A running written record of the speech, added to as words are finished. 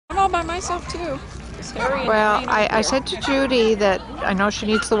all by myself too. Harry Well, and I said to Judy that I know she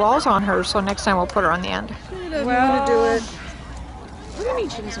needs the walls on her, so next time we'll put her on the end. She doesn't want to do it. What do you mean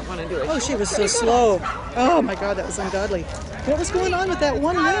she doesn't want to do it? Oh, she was so slow. Oh my God, that was ungodly. What was going on with that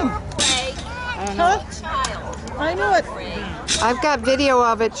one limb? I don't know. Huh? I know it. I've got video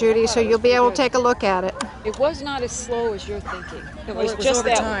of it, Judy, so you'll be able to take a look at it. It was not as slow as you're thinking. It Well, was it was just over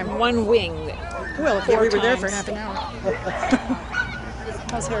that time. one wing. Well, if we Four were there for times. half an hour.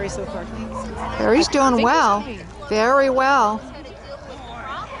 How's Harry so far? Harry's doing well. Very well.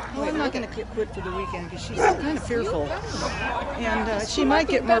 Well, I'm not going to quit for the weekend because she's kind of fearful. And she might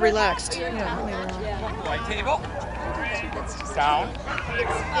get more relaxed. Yeah, later on. White table. Down.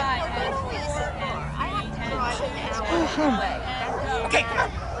 Okay.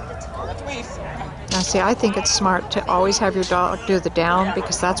 Let's leave. Now, see, I think it's smart to always have your dog do the down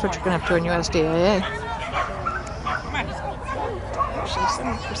because that's what you're going to have to do in USDAA.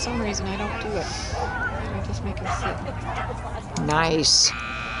 Actually, for some reason, I don't do it. I just make him sit. Nice.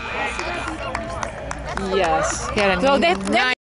 Yes. He had a So that